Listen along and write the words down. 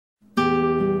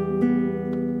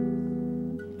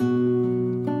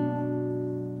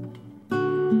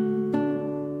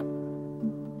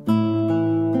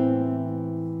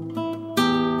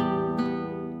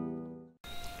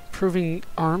proving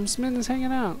armsman is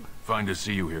hanging out. Fine to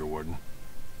see you here, Warden.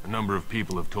 A number of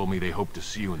people have told me they hope to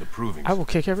see you in the provings. I will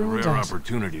kick everyone's a rare ass.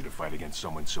 opportunity to fight against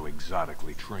someone so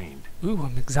exotically trained. Ooh,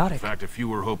 I'm exotic. In fact, a few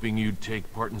were hoping you'd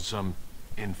take part in some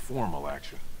informal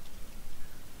action.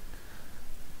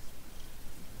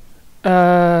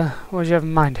 What do you have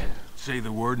in mind? Say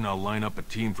the word and I'll line up a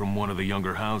team from one of the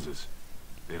younger houses.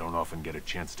 They don't often get a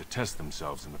chance to test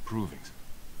themselves in the provings.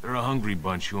 They're a hungry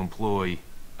bunch who employ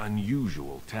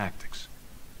unusual tactics.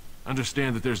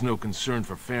 Understand that there's no concern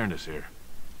for fairness here.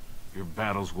 Your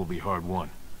battles will be hard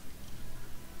won.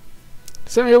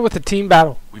 Send me up with a team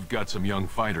battle. We've got some young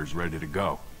fighters ready to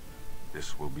go.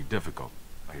 This will be difficult,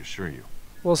 I assure you.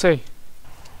 We'll see.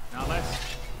 Now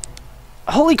let's...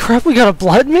 Holy crap, we got a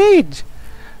blood mage!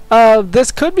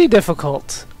 This could be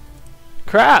difficult.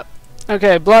 Crap.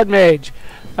 Okay, blood mage.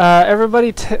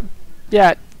 Everybody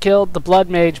yeah, killed the blood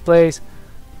mage, please.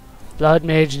 Blood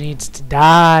mage needs to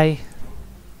die.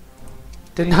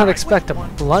 Did not expect a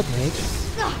blood mage.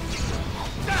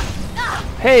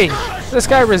 Hey, this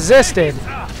guy resisted.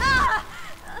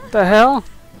 What the hell?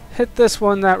 Hit this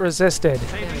one that resisted.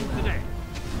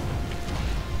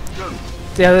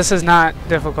 Yeah, this is not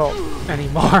difficult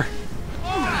anymore.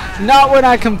 Not when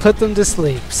I can put them to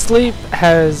sleep. Sleep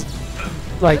has,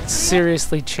 like,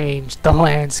 seriously changed the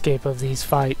landscape of these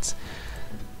fights.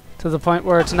 To the point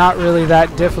where it's not really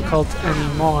that difficult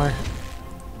anymore.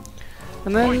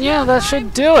 And then, yeah, that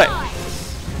should do it.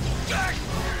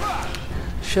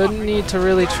 Shouldn't need to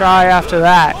really try after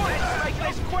that.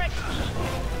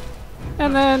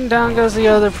 And then down goes the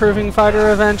other proving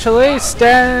fighter eventually.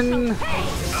 Sten.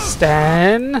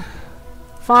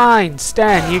 Fine,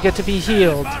 Sten, you get to be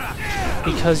healed.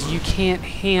 Because you can't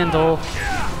handle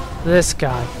this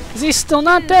guy. Is he still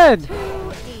not dead?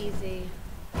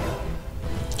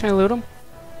 Can I loot him?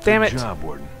 Damn it. Good job,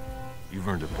 Warden. You've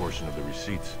earned a portion of the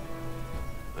receipts.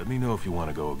 Let me know if you want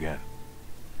to go again.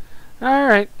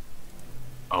 Alright.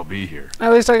 I'll be here.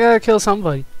 At least I gotta kill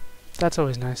somebody. That's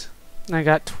always nice. And I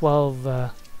got 12,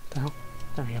 the hell?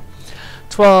 There we go.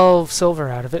 12 silver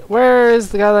out of it. Where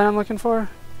is the guy that I'm looking for?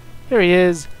 Here he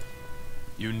is.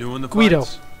 You new in the Guido.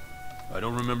 fights? I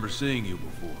don't remember seeing you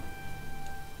before.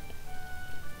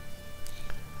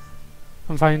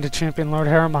 I'm fighting to champion Lord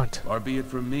Harrowmont. Far be it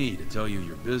from me to tell you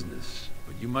your business,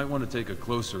 but you might want to take a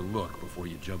closer look before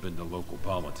you jump into local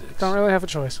politics. Don't really have a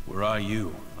choice. Were I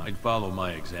you, I'd follow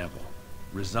my example.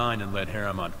 Resign and let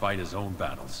Harrowmont fight his own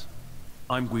battles.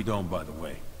 I'm Guidon, by the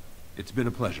way. It's been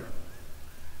a pleasure.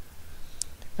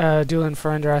 Doolin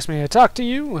Ferender asked me to talk to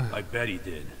you. I bet he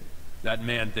did. That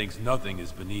man thinks nothing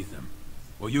is beneath him.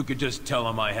 Well, you could just tell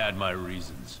him I had my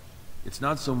reasons. It's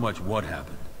not so much what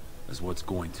happened, as what's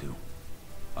going to.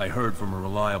 I heard from a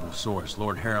reliable source,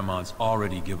 Lord Harrowmont's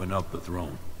already given up the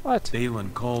throne. What? Balin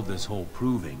called this whole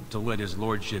proving to let his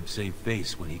lordship save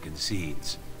face when he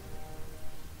concedes.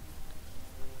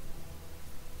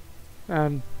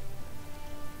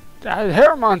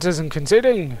 Harrowmont isn't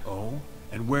conceding. Oh?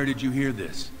 And where did you hear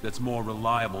this? That's more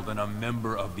reliable than a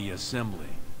member of the Assembly.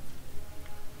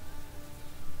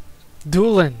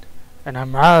 Doolin, and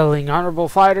I'm rallying honorable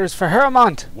fighters for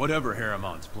Harrowmont. Whatever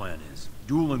Harrowmont's plan is,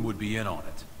 Doolin would be in on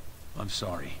it. I'm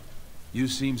sorry. You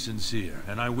seem sincere,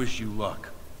 and I wish you luck.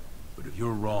 But if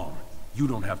you're wrong, you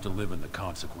don't have to live in the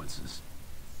consequences.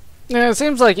 Yeah, it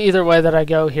seems like either way that I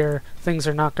go here, things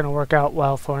are not going to work out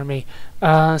well for me.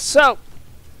 So,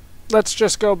 let's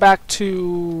just go back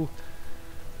to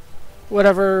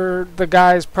whatever the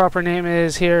guy's proper name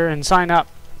is here and sign up.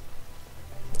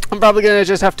 I'm probably going to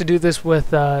just have to do this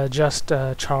with just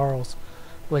Charles,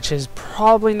 which is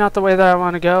probably not the way that I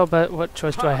want to go, but what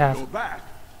choice do I have? You're back.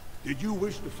 Did you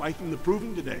wish to fight in the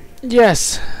proving today?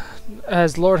 Yes,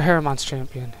 as Lord Harrowmont's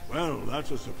champion. Well,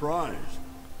 that's a surprise.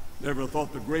 Never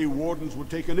thought the Grey Wardens would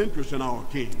take an interest in our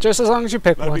king. Just as long as you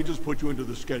pick Let one. me just put you into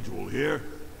the schedule here.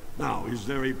 Now, is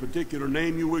there a particular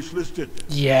name you wish listed?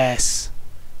 Yes.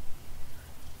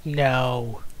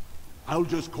 No. I'll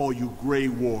just call you Grey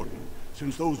Warden,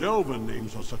 since those elven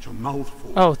names are such a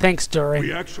mouthful. Oh, thanks, Durin.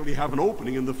 We actually have an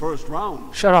opening in the first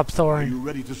round. Shut up, Are Thorin. you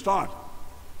ready to start?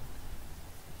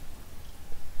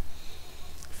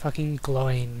 Fucking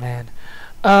glowing, man.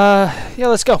 Yeah,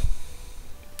 let's go.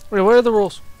 Wait, what are the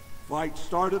rules? Fight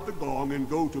start at the gong and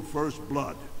go to first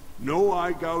blood. No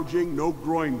eye gouging, no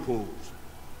groin pulls.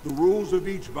 The rules of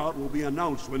each bout will be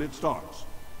announced when it starts.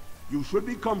 You should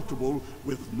be comfortable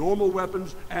with normal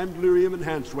weapons and lyrium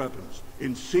enhanced weapons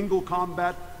in single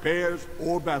combat, pairs,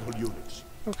 or battle units.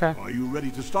 Okay. Are you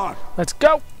ready to start? Let's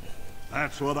go.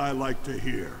 That's what I like to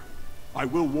hear. I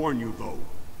will warn you though,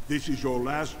 this is your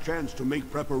last chance to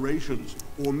make preparations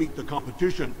or meet the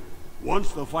competition.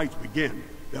 Once the fights begin,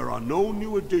 there are no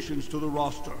new additions to the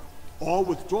roster. All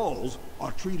withdrawals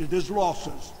are treated as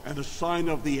losses and a sign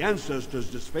of the ancestors'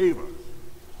 disfavor.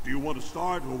 Do you want to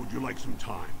start, or would you like some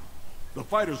time? The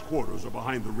fighters' quarters are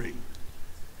behind the ring.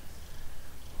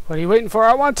 What are you waiting for?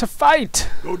 I want to fight!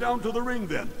 Go down to the ring,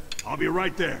 then. I'll be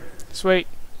right there. Sweet.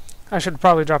 I should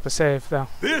probably drop a save, though.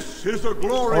 This is a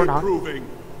glory proving.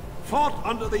 Fought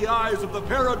under the eyes of the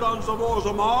paragons of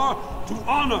Orzammar to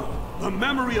honor the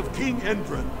memory of King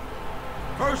Endrin.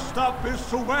 First up is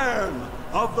Suwern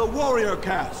of the warrior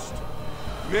caste.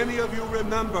 Many of you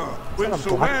remember when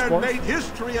Suwern made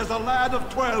history as a lad of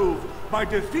 12 by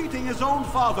defeating his own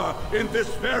father in this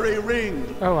very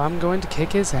ring. Oh, I'm going to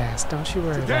kick his ass. Don't you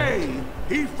worry about it. Today,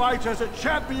 he fights as a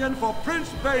champion for Prince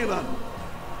Balin.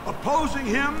 Opposing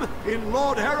him, in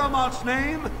Lord Harrowmont's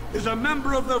name, is a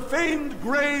member of the famed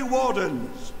Grey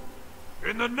Wardens.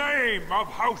 In the name of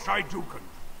House Iduken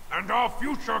and our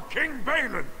future King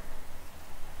Balin.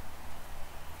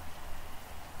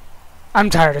 I'm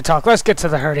tired of talk. Let's get to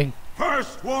the hurting.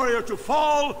 First warrior to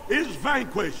fall is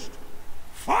vanquished.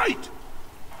 Fight!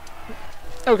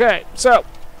 Okay, so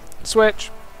switch,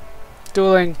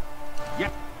 dueling,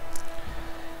 Yep.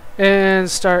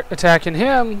 and start attacking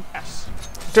him. Yes.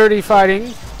 Dirty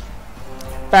fighting,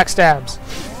 backstabs.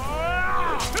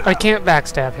 I can't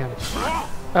backstab him.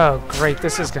 Oh, great!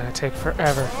 This is gonna take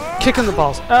forever. Kicking the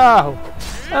balls. Oh,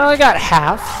 I got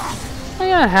half. I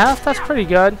got half. That's pretty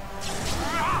good.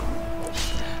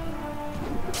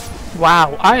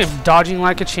 Wow, I am dodging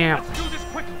like a champ. Do this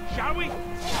quick, shall we?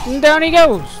 And down he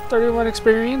goes. 31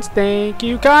 experience. Thank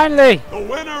you kindly. The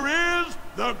winner is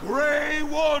the Grey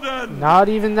Warden. Not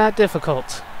even that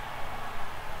difficult.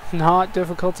 Not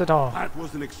difficult at all. That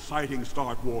was an exciting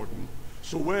start, Warden.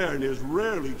 Suwern is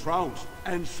rarely trounced,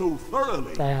 and so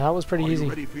thoroughly. Yeah, that was pretty Are easy. you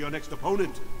ready for your next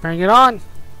opponent? Bring it on.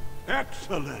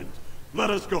 Excellent. Let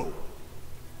us go.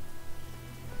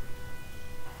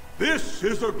 This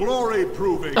is a glory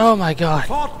proving. Oh my god.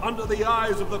 Fought under the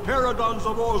eyes of the paragons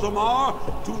of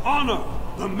Orzammar to honor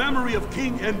the memory of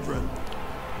King Endrin.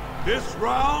 This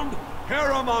round,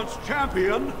 Harrowmont's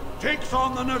champion takes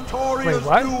on the notorious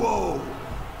duo.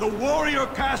 The warrior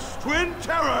caste twin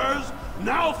terrors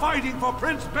now fighting for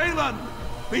Prince Balin,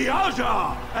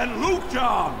 Biaja and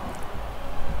Lukjan.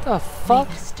 The fuck?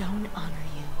 May the stone honor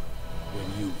you.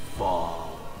 When you fall.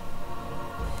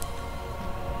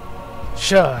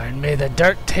 Sure, and may the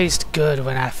dirt taste good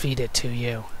when I feed it to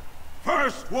you.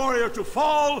 First warrior to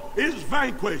fall is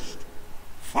vanquished.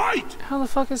 Fight! How the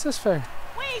fuck is this fair?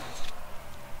 Wait!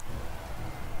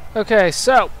 Okay,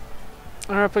 so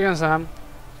we're up against them.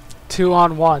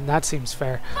 2-on-1. That seems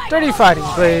fair. Dirty fighting,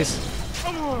 please.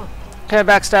 Okay,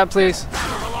 backstab, please.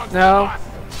 No.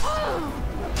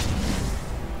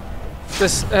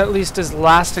 This at least is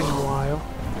lasting a while.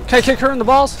 Can I kick her in the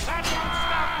balls?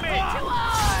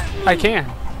 I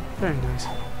can. Very nice.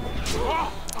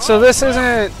 So this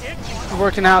isn't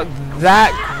working out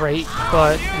that great,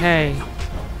 but hey,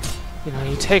 you know,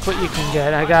 you take what you can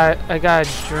get. I got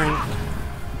to drink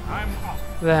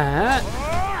that.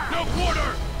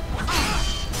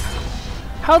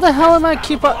 How the hell am I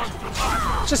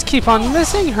just keep on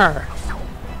missing her?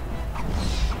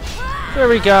 There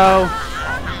we go.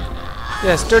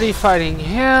 Yes, dirty fighting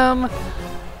him.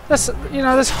 This, you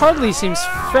know, this hardly seems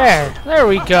fair. There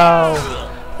we go.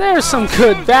 There's some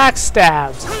good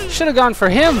backstabs. Should have gone for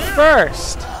him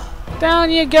first.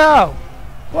 Down you go.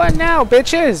 What now,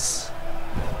 bitches?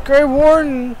 Grey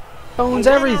Warden owns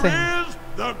everything. Is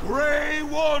the Grey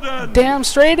Warden. Damn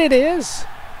straight it is.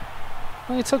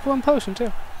 Only took one potion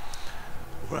too.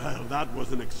 Well, that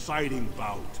was an exciting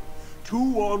bout.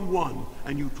 2-on-1,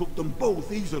 and you took them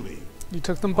both easily. You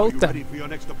took them Are both you then. ready for your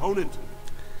next opponent?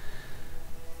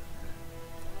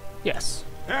 Yes.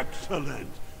 Excellent.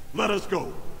 Let us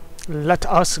go. Let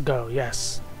us go,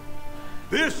 yes.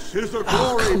 This is a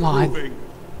glory come on. proving.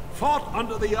 Fought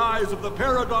under the eyes of the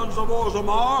paragons of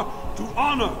Orzammar to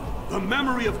honor the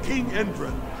memory of King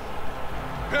Endrin.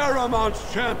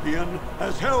 Harrowmont's champion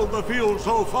has held the field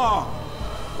so far.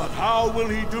 But how will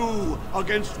he do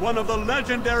against one of the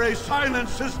legendary Silent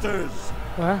Sisters?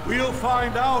 What? We'll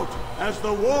find out as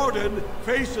the Warden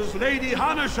faces Lady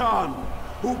Hanashan,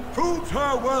 who proved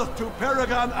her worth to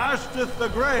Paragon Ashtith the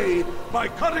Grey by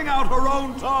cutting out her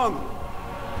own tongue.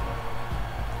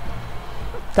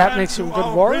 That And makes you a to good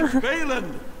our warrior? Prince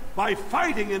Balin by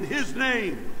fighting in his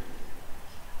name.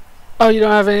 Oh, you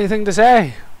don't have anything to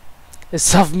say? Is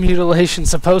self-mutilation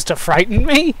supposed to frighten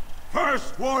me?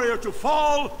 First warrior to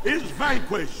fall is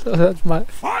vanquished. That's my.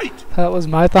 Fight! That was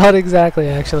my thought exactly,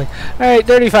 actually. Alright,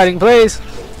 dirty fighting, please.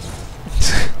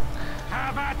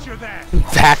 Have at you then.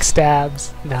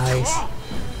 Backstabs. Nice.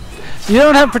 You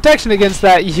don't have protection against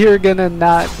that. You're gonna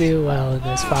not do well in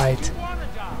this fight.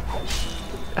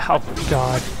 Oh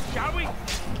God. Shall we?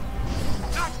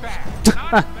 Not bad.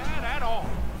 Not bad at all.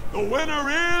 The winner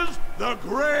is the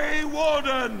Grey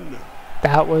Warden!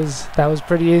 That was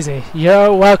pretty easy.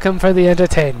 You're welcome for the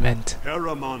entertainment.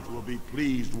 Harrowmont will be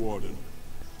pleased, Warden.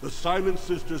 The Silent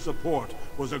Sister support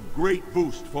was a great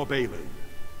boost for Balin.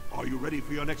 Are you ready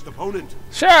for your next opponent?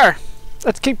 Sure.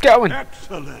 Let's keep going.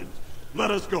 Excellent.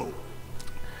 Let us go.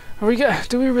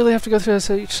 Do we really have to go through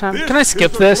this each time? This Can I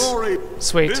skip is the this? glory.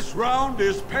 Sweet. This round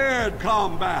is paired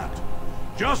combat.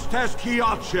 Just as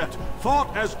Kiachet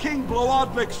fought as King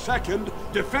Bloodlick II,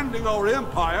 defending our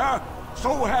empire,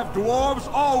 so have dwarves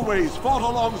always fought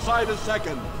alongside a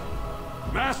second.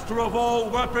 Master of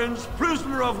all weapons,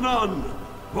 prisoner of none,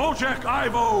 Wojciech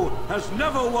Ivo has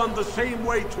never won the same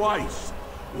way twice.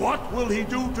 What will he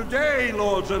do today,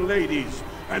 lords and ladies?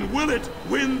 And will it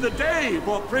win the day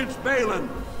for Prince Balin?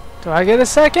 Do I get a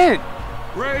second?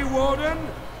 Grey Warden,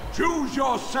 choose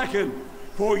your second,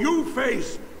 for you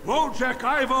face Wojciech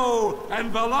Ivo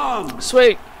and Valan.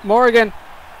 Sweet. Morgan.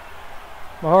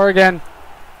 Morgan.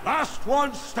 Last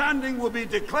one standing will be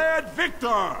declared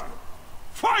victor.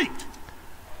 Fight!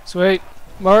 Sweet.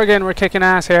 Morgan, we're kicking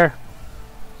ass here.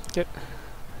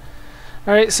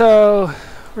 Alright, so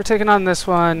we're taking on this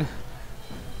one.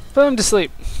 Put him to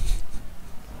sleep.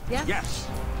 Yeah. Yes,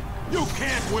 you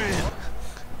can't win.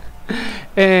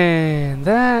 And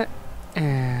that.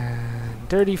 And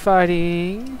dirty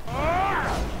fighting.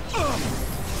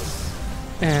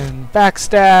 And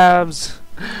backstabs.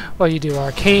 While you do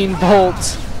arcane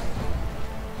bolts.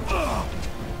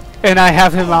 And I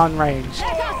have him on range.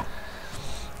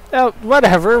 Oh,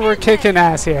 whatever, we're kicking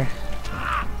ass here.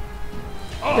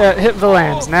 Yeah, hit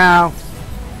Valans now.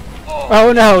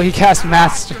 Oh no, he cast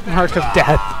Master Mark of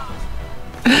Death.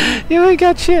 You ain't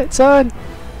got shit, son.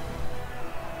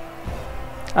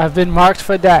 I've been marked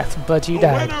for death, but you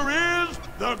died. The winner is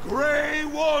the Grey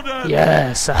Warden.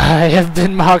 Yes, I have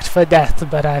been marked for death,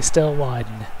 but I still won.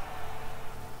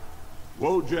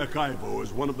 Wojciech Ivo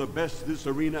is one of the best this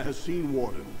arena has seen,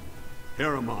 Warden.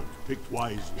 Harrowmont picked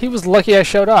wisely. He was lucky I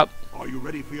showed up. Are you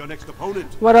ready for your next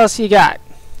opponent? What else you got?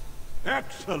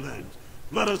 Excellent.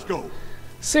 Let us go.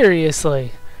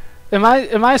 Seriously. Am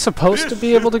I supposed to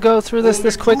be able to go through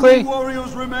this quickly? Two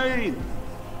warriors remain.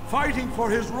 Fighting for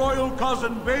his royal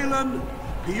cousin Balin,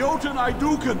 Piotr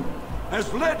Idukan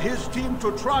has led his team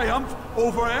to triumph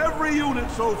over every unit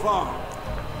so far.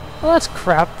 Well, that's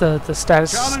crap, the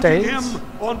status Challenging states. him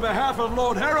on behalf of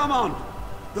Lord Harrowmont,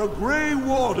 the Grey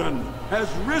Warden has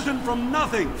risen from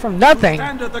nothing. From nothing? To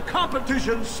stand at the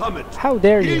competition summit. How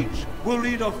dare you? Each will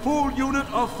lead a full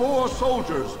unit of 4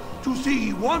 soldiers to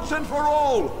see once and for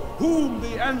all whom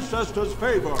the ancestors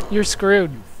favor. You're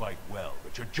screwed. You fight well,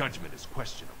 but your judgment is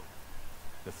questionable.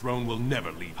 The throne will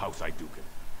never leave House Idukan.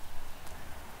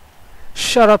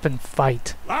 Shut up and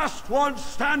fight. Last one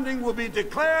standing will be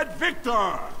declared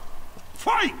victor.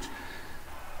 Fight!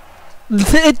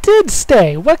 It did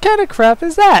stay. What kind of crap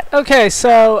is that? Okay,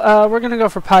 so we're going to go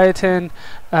for Pietin.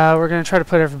 We're going to try to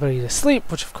put everybody to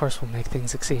sleep, which of course will make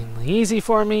things exceedingly easy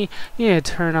for me. You need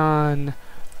to turn on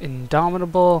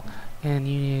Indomitable, and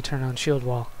you need to turn on Shield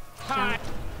Wall.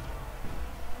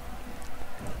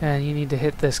 And you need to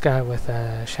hit this guy with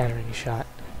a Shattering Shot.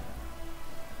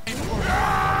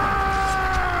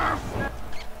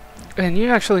 And you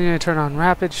actually need to turn on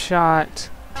Rapid Shot.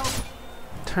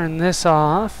 Turn this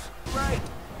off.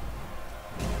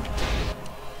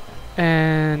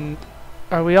 And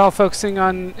are we all focusing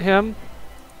on him?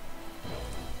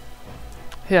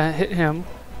 Yeah, hit him.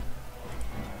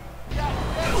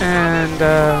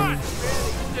 And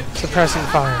suppressing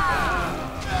fire.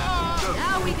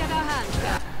 Now we get our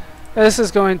hands. This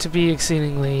is going to be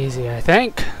exceedingly easy, I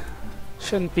think.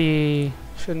 Shouldn't be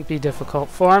difficult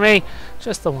for me.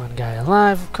 Just the one guy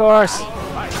alive, of course.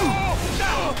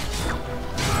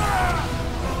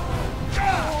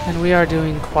 And we are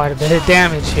doing quite a bit of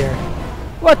damage here.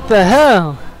 What the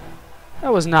hell?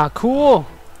 That was not cool.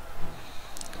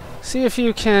 See if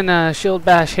you can shield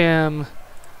bash him.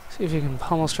 See if you can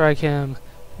pummel strike him.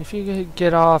 If you could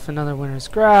get off another Winter's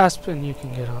Grasp, and you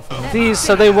can get off of these.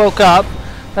 So they woke up.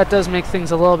 That does make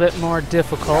things a little bit more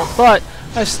difficult, but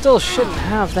I still shouldn't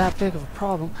have that big of a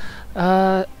problem.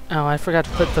 Oh, I forgot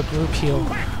to put the group heal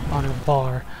on her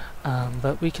bar.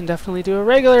 But we can definitely do a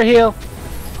regular heal.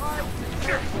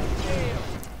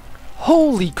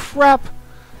 Holy crap!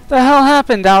 The hell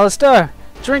happened, Alistair?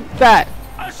 Drink that!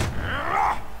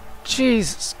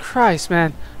 Jesus Christ,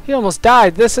 man. He almost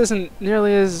died. This isn't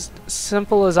nearly as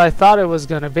simple as I thought it was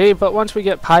going to be, but once we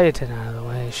get Pietin out of the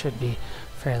way, it should be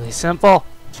fairly simple.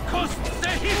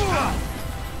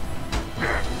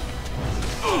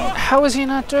 How is he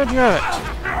not dead yet?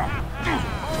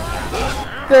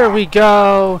 There we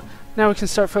go. Now we can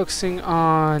start focusing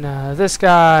on this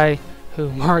guy, who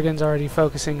Morgan's already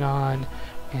focusing on.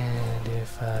 And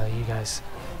if you guys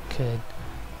could...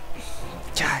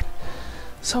 God,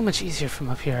 so much easier from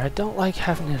up here. I don't like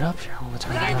having it up here all the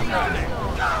time.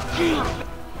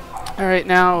 Alright,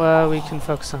 now we can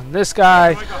focus on this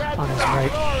guy on his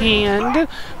right hand,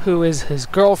 who is his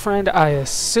girlfriend, I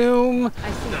assume.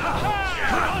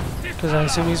 Because I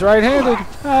assume he's right-handed.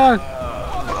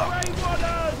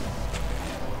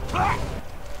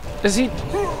 Is he...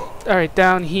 Alright,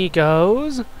 down he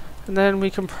goes. And then we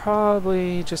can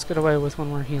probably just get away with one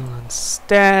more heal on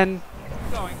Stan.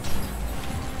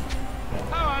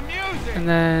 And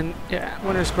then, yeah,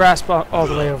 Winter's Grasp all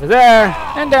the way over there.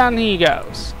 And down he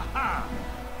goes.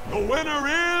 The winner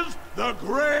is the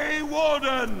Grey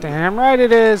Warden! Damn right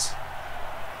it is.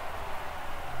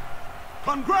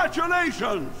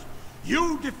 Congratulations!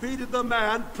 You defeated the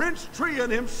man Prince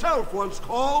Trian himself once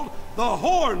called the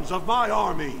Horns of my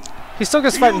army. He still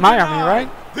gets fighting my army, right?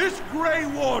 This Grey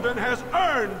Warden has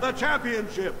earned the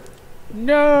championship.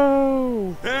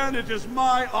 No! Then it is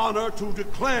my honor to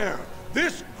declare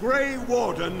this Grey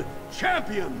Warden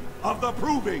champion of the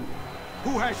Proving,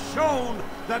 who has shown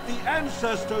that the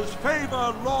ancestors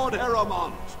favor Lord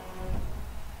Harrowmont.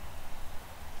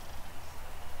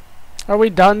 Are we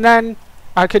done then?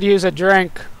 I could use a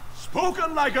drink.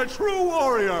 Spoken like a true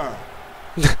warrior.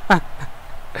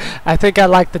 I think I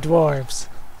like the dwarves.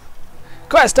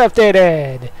 Quest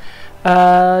updated!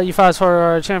 You fought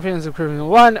for champions improving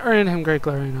 1, earning him great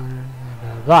glory and honor,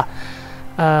 blah,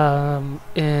 blah, blah.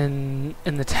 In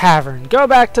the tavern. Go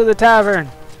back to the tavern!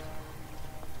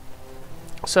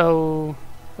 So,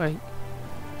 wait.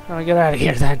 How do I get out of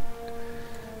here then?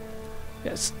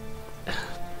 Yes.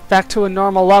 Back to a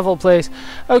normal level, please.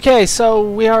 Okay,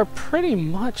 so we are pretty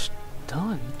much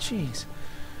done. Jeez.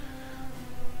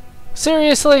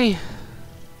 Seriously?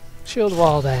 Shield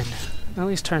wall then. At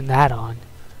least turn that on.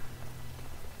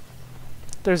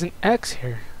 There's an X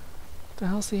here. What the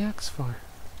hell's the X for?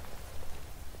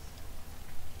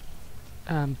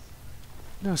 No,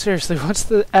 seriously, what's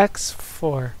the X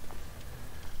for?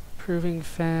 Proving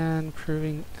fan,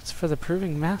 proving... It's for the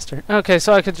proving master. Okay,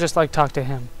 so I could just, like, talk to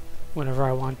him whenever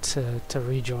I want to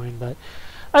rejoin, but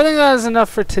I think that is enough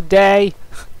for today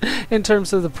in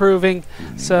terms of the proving.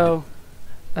 So,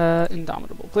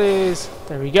 Indomitable, please.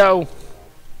 There we go.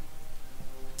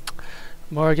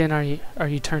 Morgan, are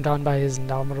you turned on by his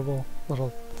Indomitable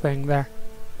little thing there?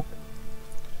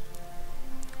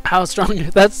 How strong?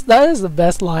 That is the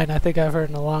best line I think I've heard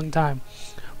in a long time.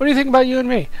 What do you think about you and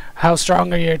me? How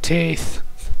strong are your teeth?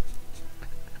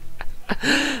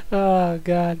 Oh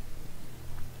God.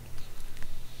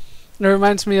 It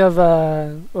reminds me of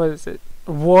what is it?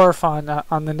 Worf on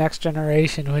the Next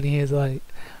Generation when he is like,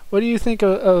 "What do you think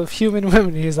of human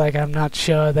women?" He's like, "I'm not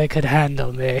sure they could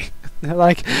handle me." They're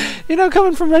like, you know,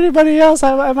 coming from anybody else,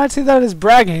 I might see that as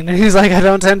bragging. And he's like, "I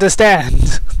don't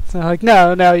understand." So I'm like,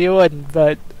 no, you wouldn't,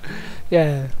 but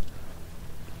yeah,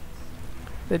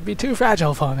 they'd be too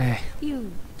fragile for me.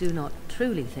 You do not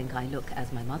truly think I look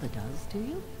as my mother does, do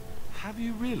you? Have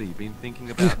you really been thinking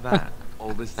about that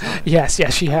all this time? Yes,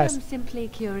 she has. I'm simply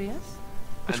curious.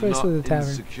 Which And way's not to the tavern?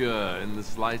 insecure in the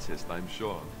slightest, I'm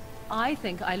sure. I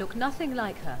think I look nothing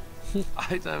like her.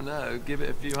 I don't know. Give it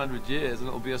a few hundred years and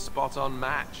it'll be a spot-on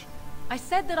match. I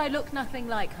said that I look nothing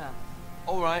like her.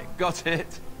 All right, got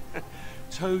it.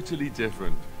 Totally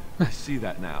different. I see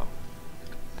that now.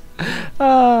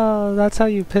 Oh, that's how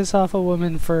you piss off a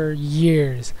woman for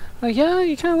years. Like, yeah,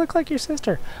 you kind of look like your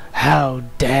sister. How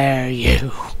dare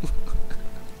you?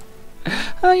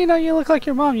 Oh, you know, you look like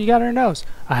your mom. You got her nose.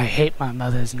 I hate my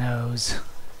mother's nose.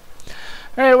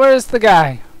 Alright, where's the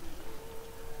guy?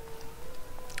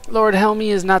 Lord Helmy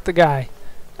is not the guy.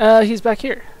 He's back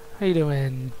here. How you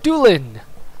doing? Doolin!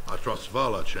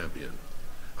 Atrasvala, champion.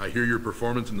 I hear your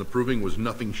performance in the Proving was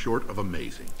nothing short of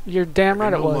amazing. You're damn right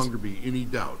There it can no was. longer be any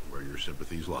doubt where your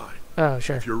sympathies lie. Oh,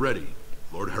 sure. If you're ready,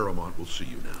 Lord Harrowmont will see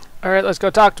you now. Alright, let's go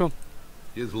talk to him.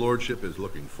 His lordship is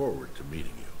looking forward to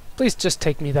meeting you. Please just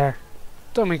take me there.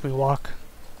 Don't make me walk.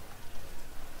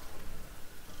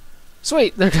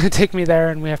 Sweet, they're gonna take me there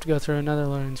and we have to go through another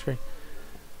loading screen.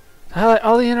 Highlight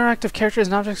all the interactive characters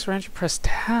and objects around you. Press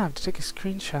tab to take a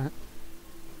screenshot.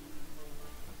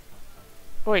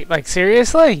 Wait, like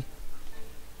seriously?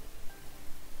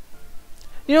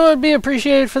 You know what would be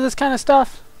appreciated for this kind of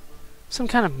stuff? Some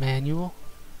kind of manual.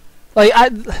 Like,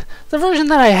 the version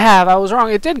that I have, I was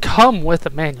wrong. It did come with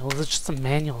a manual. It's just the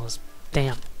manual is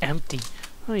damn empty.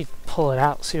 Let me pull it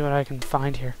out, see what I can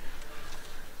find here.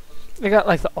 They got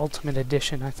like the Ultimate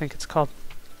Edition, I think it's called.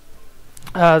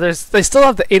 They still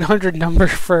have the 800 number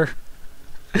for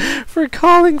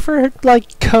calling for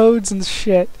like codes and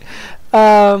shit.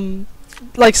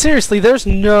 Like seriously, there's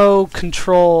no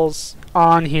controls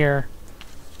on here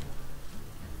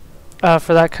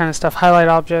for that kind of stuff. Highlight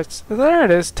objects. There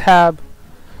it is. Tab.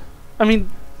 I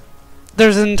mean,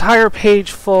 there's an entire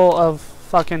page full of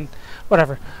fucking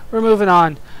whatever. We're moving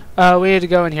on. We need to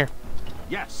go in here.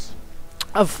 Yes.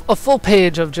 A full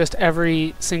page of just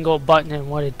every single button and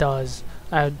what it does.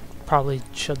 I probably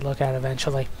should look at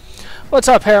eventually. What's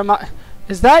up, Harrowmont?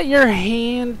 Is that your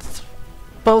hand?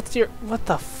 Both your... What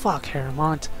the fuck,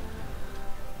 Harrowmont?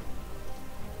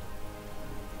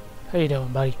 How you doing,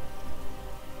 buddy?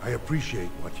 I appreciate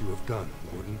what you have done,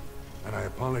 Warden, and I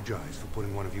apologize for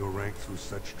putting one of your rank through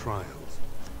such trials.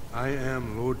 I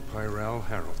am Lord Pyral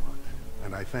Harrowmont,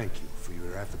 and I thank you for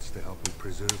your efforts to help me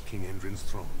preserve King Endrin's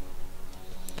throne.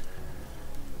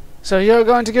 So you're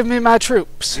going to give me my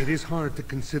troops? It is hard to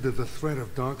consider the threat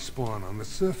of Darkspawn on the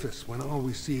surface when all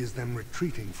we see is them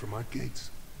retreating from our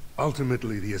gates.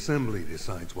 Ultimately, the Assembly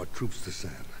decides what troops to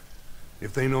send.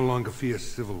 If they no longer fear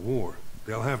civil war,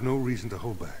 they'll have no reason to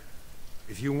hold back.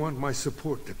 If you want my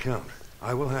support to count,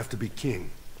 I will have to be king.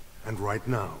 And right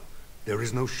now, there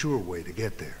is no sure way to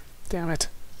get there. Damn it.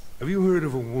 Have you heard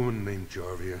of a woman named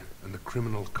Jarvia and the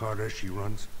criminal carter she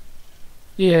runs?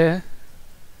 Yeah.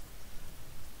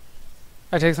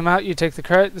 I take them out, you take the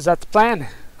credit. Is that the plan?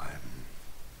 I'm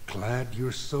glad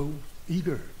you're so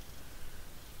eager.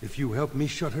 If you help me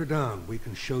shut her down, we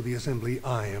can show the Assembly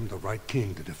I am the right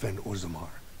king to defend Orzammar.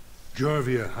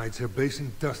 Jarvia hides her base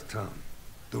in Dust Town,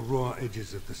 the raw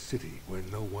edges of the city where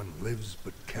no one lives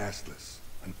but casteless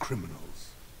and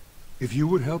criminals. If you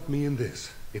would help me in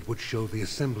this, it would show the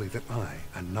Assembly that I,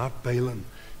 and not Balin,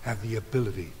 have the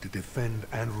ability to defend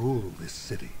and rule this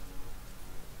city.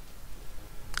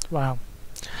 Wow.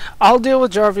 I'll deal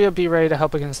with Jarvia. Be ready to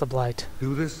help against the Blight.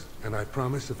 Do this, and I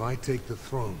promise if I take the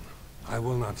throne, I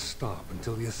will not stop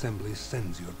until the Assembly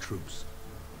sends your troops.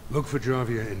 Look for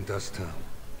Jarvia in Dust Town.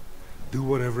 Do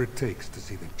whatever it takes to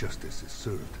see that justice is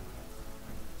served.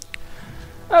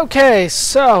 Okay,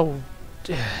 so...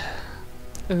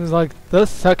 It was like the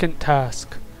second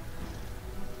task.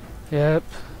 Yep.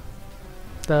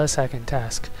 The second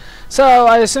task. So,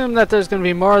 I assume that there's going to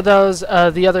be more of those.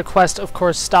 The other quest, of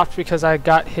course, stopped because I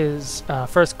got his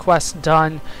first quest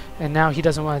done, and now he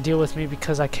doesn't want to deal with me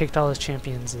because I kicked all his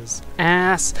champions'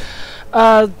 ass.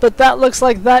 But that looks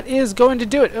like that is going to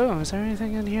do it. Oh, is there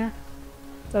anything in here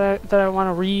that I want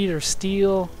to read or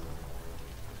steal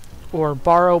or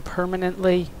borrow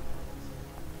permanently?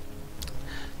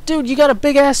 Dude, you got a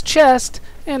big-ass chest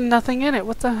and nothing in it.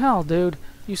 What the hell, dude?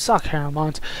 You suck,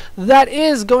 Harrowmont. That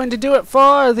is going to do it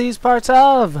for these parts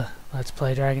of Let's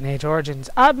Play Dragon Age Origins.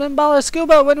 I've been Baller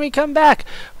Scuba. When we come back,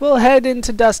 we'll head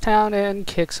into Dust Town and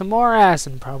kick some more ass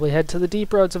and probably head to the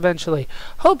Deep Roads eventually.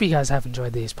 Hope you guys have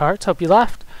enjoyed these parts. Hope you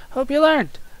laughed. Hope you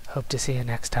learned. Hope to see you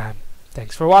next time.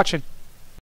 Thanks for watching.